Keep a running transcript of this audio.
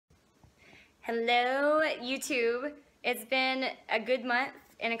Hello, YouTube. It's been a good month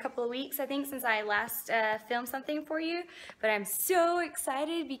and a couple of weeks, I think, since I last filmed something for you. But I'm so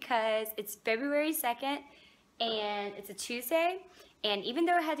excited because it's February 2nd and it's a Tuesday. And even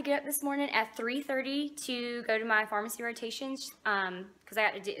though I had to get up this morning at 3:30 to go to my pharmacy rotations, because I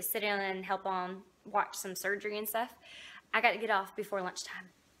got to sit in and help watch some surgery and stuff, I got to get off before lunchtime.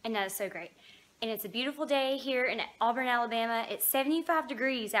 And that is so great. And it's a beautiful day here in Auburn, Alabama. It's 75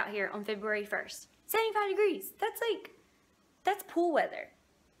 degrees out here on February 1st. 75 degrees. That's pool weather.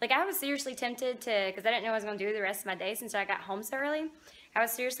 Like, I was seriously tempted to, because I didn't know what I was going to do the rest of my day since I got home so early. I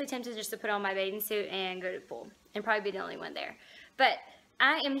was seriously tempted just to put on my bathing suit and go to the pool and probably be the only one there. But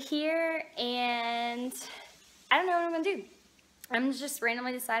I am here and I don't know what I'm going to do. I'm just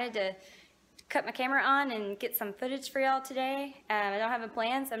randomly decided to cut my camera on and get some footage for y'all today. I don't have a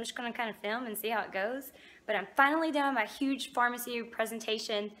plan, so I'm just going to kind of film and see how it goes. But I'm finally done my huge pharmacy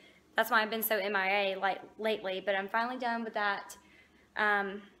presentation. That's why I've been so MIA lately, but I'm finally done with that.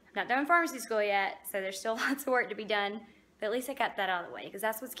 I'm not done pharmacy school yet, so there's still lots of work to be done. But at least I got that out of the way, because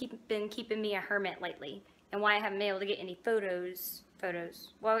that's what's been keeping me a hermit lately, and why I haven't been able to get any photos.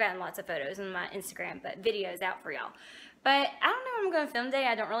 Well, I've gotten lots of photos on my Instagram, but videos out for y'all. But I don't know what I'm going to film today.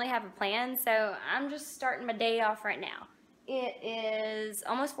 I don't really have a plan, so I'm just starting my day off right now. It is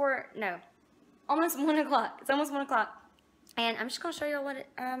almost 1 o'clock. It's almost 1 o'clock. And I'm just going to show you what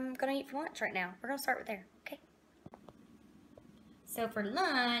I'm going to eat for lunch right now. We're going to start with there, okay? So for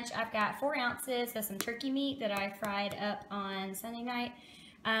lunch, I've got 4 ounces of some turkey meat that I fried up on Sunday night.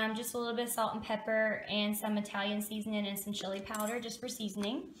 Just a little bit of salt and pepper and some Italian seasoning and some chili powder just for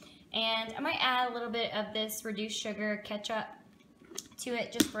seasoning. And I might add a little bit of this reduced sugar ketchup to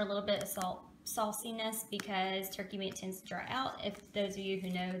it just for a little bit of sauciness, because turkey meat tends to dry out, if those of you who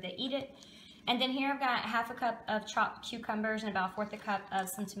know that eat it. And then here I've got 1/2 cup of chopped cucumbers and about 1/4 cup of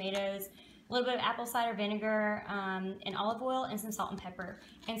some tomatoes, a little bit of apple cider vinegar, and olive oil, and some salt and pepper.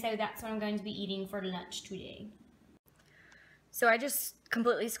 And so that's what I'm going to be eating for lunch today. So I just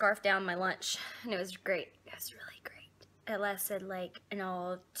completely scarfed down my lunch, and it was great. It was really great. It lasted like in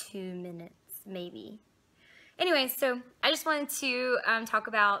all 2 minutes, maybe. Anyway, so I just wanted to talk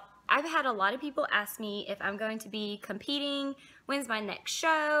about, I've had a lot of people ask me if I'm going to be competing, when's my next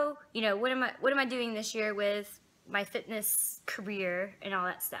show, you know, what am I doing this year with my fitness career and all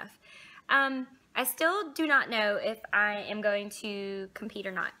that stuff. I still do not know if I am going to compete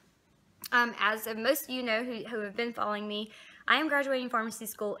or not. As most of you know who have been following me, I am graduating pharmacy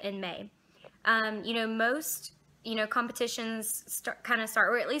school in May. You know, most competitions start,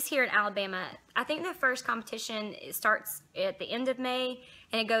 or at least here in Alabama, I think the first competition starts at the end of May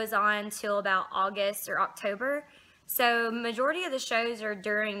and it goes on till about August or October. So majority of the shows are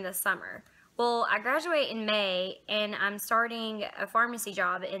during the summer. Well, I graduate in May and I'm starting a pharmacy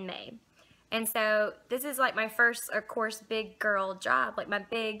job in May. And so this is like my first, of course, big girl job, like my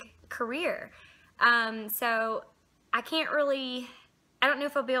big career. So I can't really, I don't know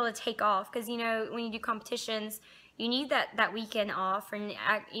if I'll be able to take off, because, you know, when you do competitions, you need that weekend off, and,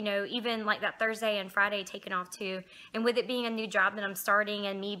 you know, even like that Thursday and Friday taken off too. And with it being a new job that I'm starting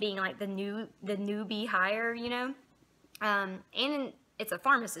and me being like the newbie hire, you know, and it's a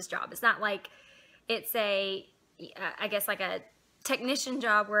pharmacist job. It's not like it's I guess like a technician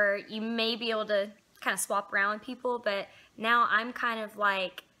job where you may be able to kind of swap around with people, but now I'm kind of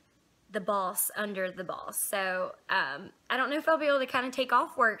like the boss under the boss. So I don't know if I'll be able to kind of take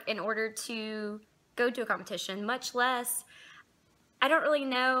off work in order to go to a competition, much less, I don't really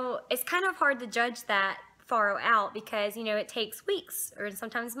know. It's kind of hard to judge that far out, because, you know, it takes weeks or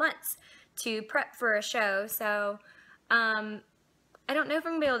sometimes months to prep for a show. So I don't know if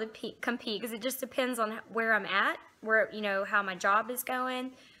I'm gonna be able to compete, because it just depends on where I'm at, where, you know, how my job is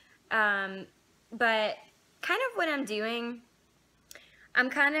going. But kind of what I'm doing, I'm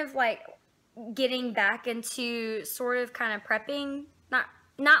kind of like getting back into sort of kind of prepping,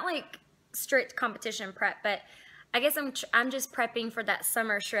 not like strict competition prep, but I guess I'm just prepping for that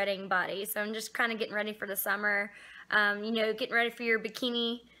summer shredding body. So I'm just kind of getting ready for the summer, you know, getting ready for your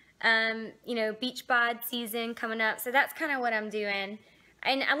bikini, you know, beach bod season coming up. So that's kind of what I'm doing.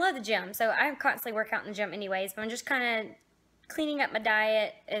 And I love the gym, so I constantly work out in the gym anyways, but I'm just kind of cleaning up my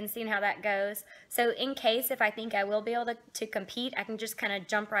diet and seeing how that goes. So in case if I think I will be able to compete, I can just kind of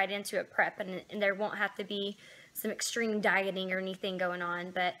jump right into a prep, and there won't have to be some extreme dieting or anything going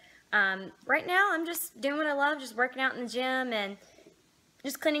on. But right now I'm just doing what I love, just working out in the gym and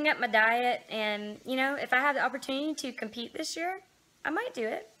just cleaning up my diet. And, you know, if I have the opportunity to compete this year, I might do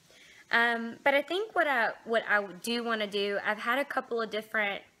it. But I think what I do want to do, I've had a couple of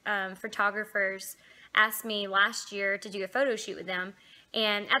different photographers asked me last year to do a photo shoot with them,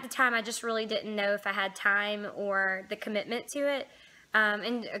 And at the time, I just really didn't know if I had time or the commitment to it.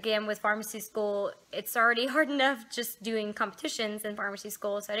 And again, with pharmacy school, it's already hard enough just doing competitions in pharmacy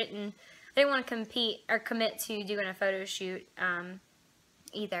school, so I didn't want to compete or commit to doing a photo shoot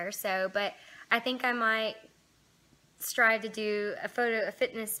either. So, but I think I might strive to do a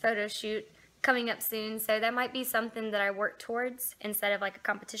fitness photo shoot coming up soon. So that might be something that I work towards instead of like a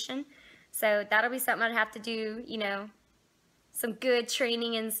competition. So that'll be something I'd have to do, you know, some good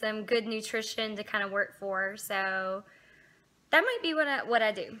training and some good nutrition to kind of work for. So that might be what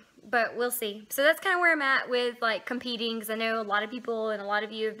I do, but we'll see. So that's kind of where I'm at with like competing, because I know a lot of people and a lot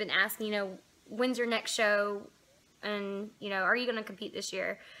of you have been asking, you know, when's your next show, and you know, are you going to compete this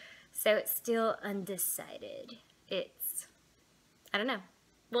year? So it's still undecided. I don't know.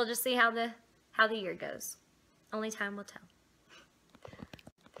 We'll just see how the year goes. Only time will tell.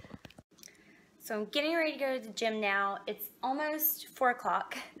 So I'm getting ready to go to the gym now. It's almost 4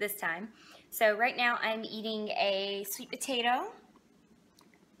 o'clock this time. So right now I'm eating a sweet potato,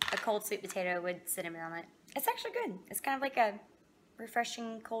 a cold sweet potato with cinnamon on it. It's actually good. It's kind of like a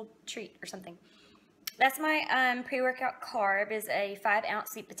refreshing cold treat or something. That's my pre-workout carb, is a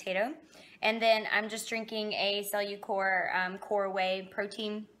 5-ounce sweet potato. And then I'm just drinking a Cellucor Core Whey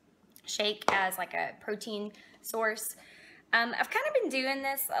protein shake as like a protein source. I've kind of been doing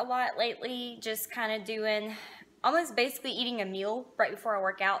this a lot lately, just kind of doing almost basically eating a meal right before I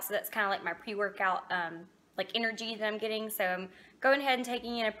work out. So that's kind of like my pre-workout like energy that I'm getting. So I'm going ahead and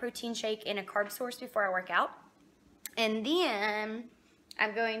taking in a protein shake and a carb source before I work out. And then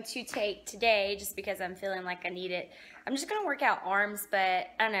I'm going to take today, just because I'm feeling like I need it, I'm just going to work out arms, but I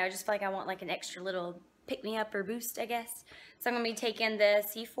don't know, I just feel like I want like an extra little pick-me-up or boost, I guess. So I'm going to be taking the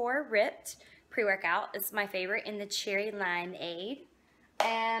C4 Ripped pre-workout. It's my favorite, in the Cherry Limeade.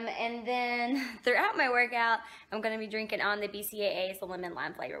 And then throughout my workout, I'm going to be drinking on the BCAA's the lemon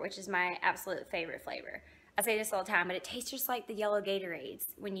lime flavor, which is my absolute favorite flavor. I say this all the time, but it tastes just like the yellow Gatorades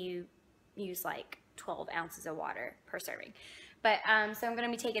when you use like 12 ounces of water per serving. But so I'm going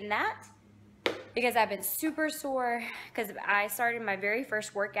to be taking that because I've been super sore, because I started my very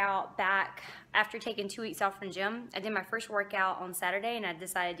first workout back after taking 2 weeks off from the gym. I did my first workout on Saturday, and I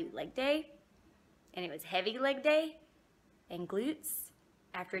decided to do leg day, and it was heavy leg day and glutes.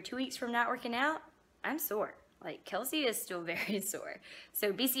 After 2 weeks from not working out, I'm sore. Like, Kelsey is still very sore.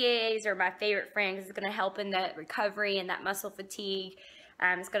 So BCAAs are my favorite friend, because it's going to help in that recovery and that muscle fatigue.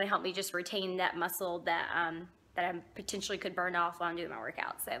 It's going to help me just retain that muscle that that I potentially could burn off while I'm doing my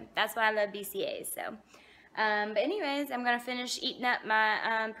workout. So that's why I love BCAAs. So, but anyways, I'm going to finish eating up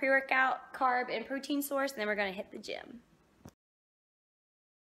my pre-workout carb and protein source, and then we're going to hit the gym.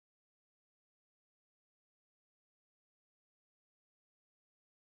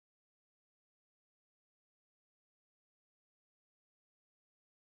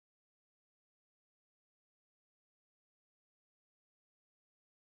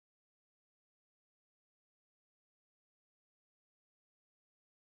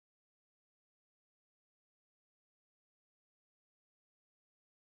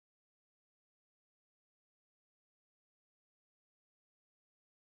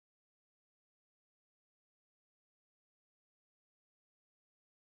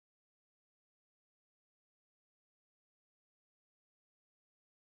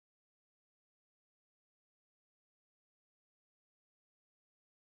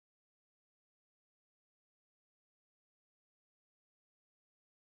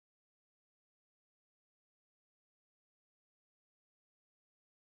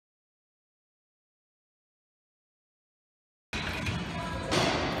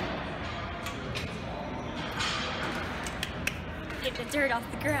 Get the dirt off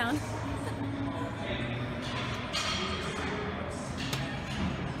the ground.